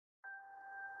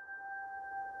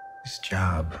This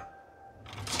job,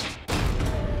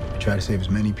 we try to save as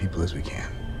many people as we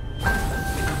can.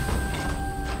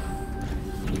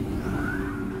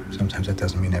 Sometimes that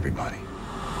doesn't mean everybody.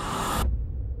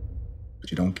 But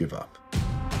you don't give up.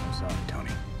 I'm sorry, Tony.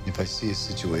 If I see a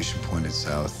situation pointed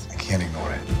south, I can't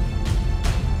ignore it.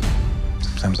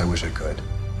 Sometimes I wish I could.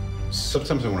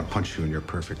 Sometimes I want to punch you in your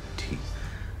perfect teeth.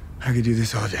 I could do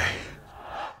this all day.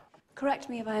 Correct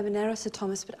me if I am in error, Sir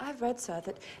Thomas, but I've read, sir,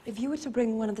 that if you were to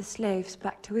bring one of the slaves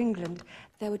back to England,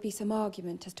 there would be some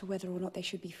argument as to whether or not they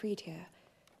should be freed here.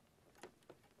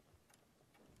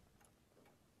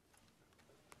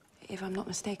 If I'm not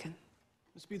mistaken.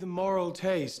 It must be the moral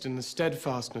taste and the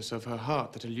steadfastness of her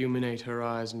heart that illuminate her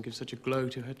eyes and give such a glow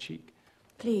to her cheek.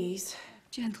 Please.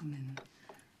 Gentlemen,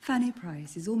 Fanny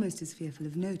Price is almost as fearful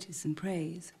of notice and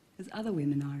praise as other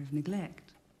women are of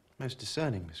neglect. Most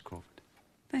discerning, Miss Crawford.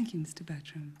 Thank you, Mr.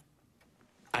 Bertram.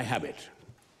 I have it.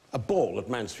 A ball at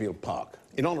Mansfield Park,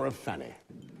 in honor of Fanny.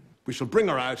 We shall bring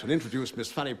her out and introduce Miss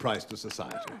Fanny Price to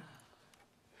society.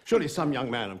 Surely some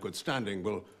young man of good standing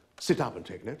will sit up and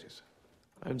take notice.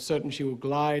 I'm certain she will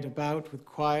glide about with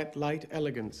quiet, light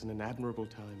elegance in an admirable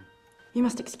time. You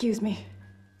must excuse me.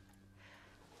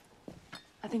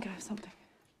 I think I have something.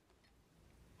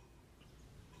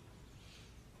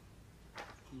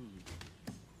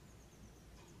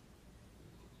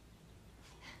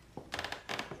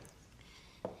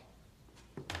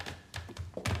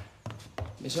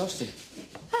 Miss Austin.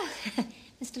 Oh,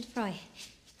 Mr. Lefroy.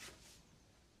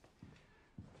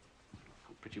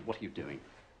 Bridget, what are you doing?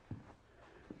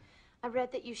 I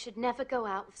read that you should never go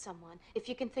out with someone if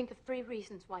you can think of 3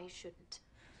 reasons why you shouldn't.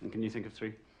 And can you think of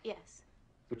 3? Yes.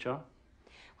 Which are?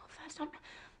 Well, first, I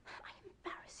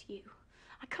embarrass you.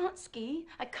 I can't ski,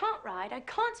 I can't ride, I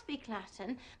can't speak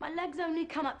Latin. My legs only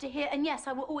come up to here, and yes,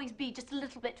 I will always be just a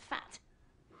little bit fat.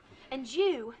 And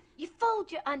you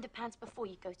fold your underpants before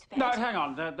you go to bed. No, hang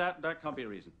on. That can't be a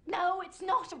reason. No, it's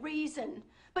not a reason.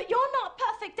 But you're not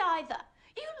perfect either.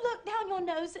 You look down your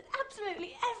nose at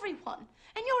absolutely everyone,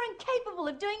 and you're incapable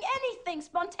of doing anything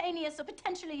spontaneous or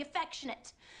potentially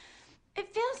affectionate.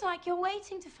 It feels like you're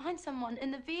waiting to find someone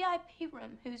in the VIP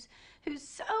room who's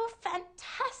so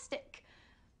fantastic,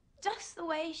 just the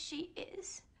way she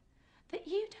is, that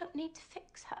you don't need to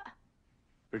fix her.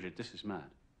 Bridget, this is mad.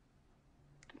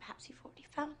 And perhaps you've already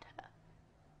found her.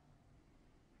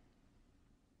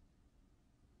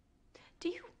 Do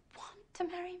you want to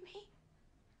marry me?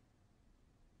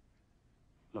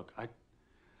 Look,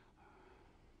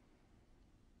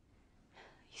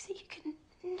 You see, you can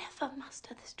never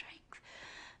muster the strength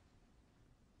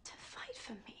to fight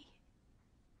for me.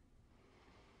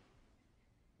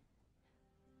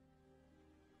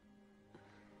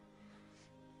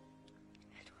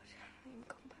 Edward, I'm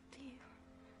come back to you.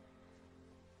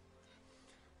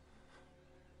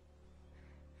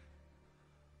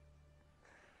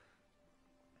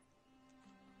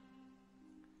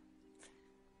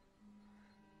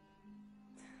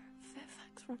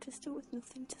 Fairfax wrote still with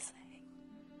nothing to say.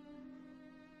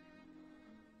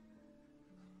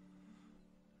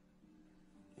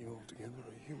 You're altogether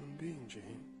a human being,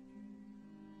 Jane.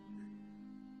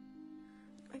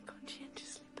 I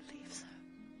conscientiously believe so.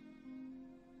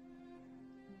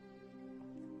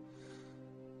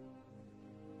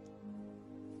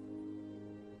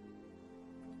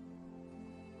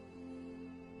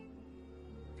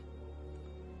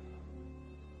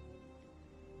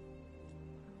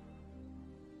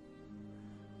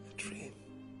 A dream.